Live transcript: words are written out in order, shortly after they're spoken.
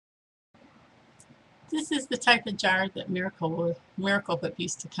This is the type of jar that Miracle Whip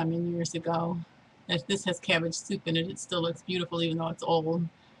used to come in years ago. This has cabbage soup in it. It still looks beautiful even though it's old.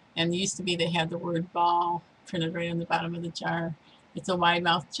 And it used to be they had the word ball printed right on the bottom of the jar. It's a wide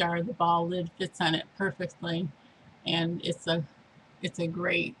mouth jar. The ball lid fits on it perfectly, and it's a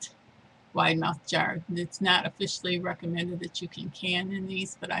great wide mouth jar. It's not officially recommended that you can in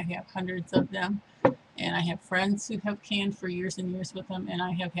these, but I have hundreds of them, and I have friends who have canned for years and years with them, and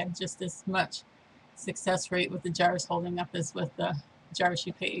I have had just as much success rate with the jars holding up as with the jars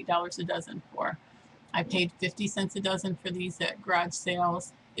you pay $8 a dozen for. I paid 50 cents a dozen for these at garage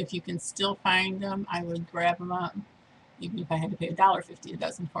sales. If you can still find them, I would grab them up. Even if I had to pay $1.50 a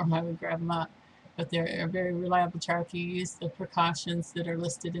dozen for them, I would grab them up. But they're a very reliable jar if you use the precautions that are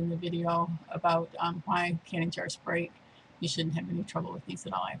listed in the video about why canning jars break. You shouldn't have any trouble with these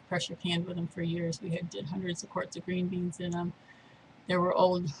at all. I've pressure canned with them for years. We did hundreds of quarts of green beans in them. There were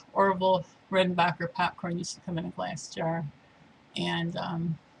old Orville Reddenbacher popcorn used to come in a glass jar, and a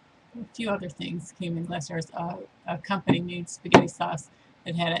few other things came in glass jars. A company made spaghetti sauce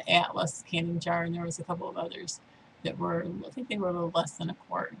that had an Atlas canning jar, and there was a couple of others that were, I think they were a little less than a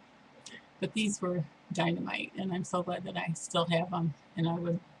quart. But these were dynamite, and I'm so glad that I still have them, and I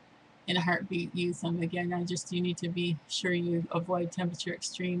would, in a heartbeat, use them again. You need to be sure you avoid temperature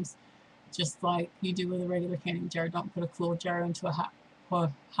extremes, just like you do with a regular canning jar. Don't put a cool jar into a hot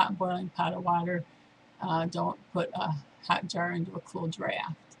boiling pot of water. Don't put a hot jar into a cool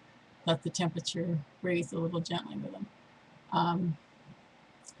draft. Let the temperature raise a little gently with them.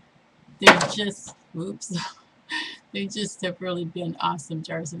 They're just, oops, they just have really been awesome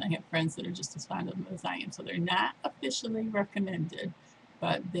jars, and I have friends that are just as fond of them as I am. So they're not officially recommended,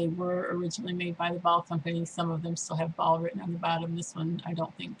 but they were originally made by the Ball Company. Some of them still have Ball written on the bottom. This one I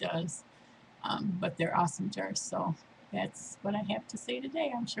don't think does, but they're awesome jars. So that's what I have to say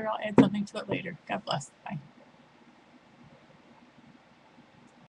today. I'm sure I'll add something to it later. God bless. Bye.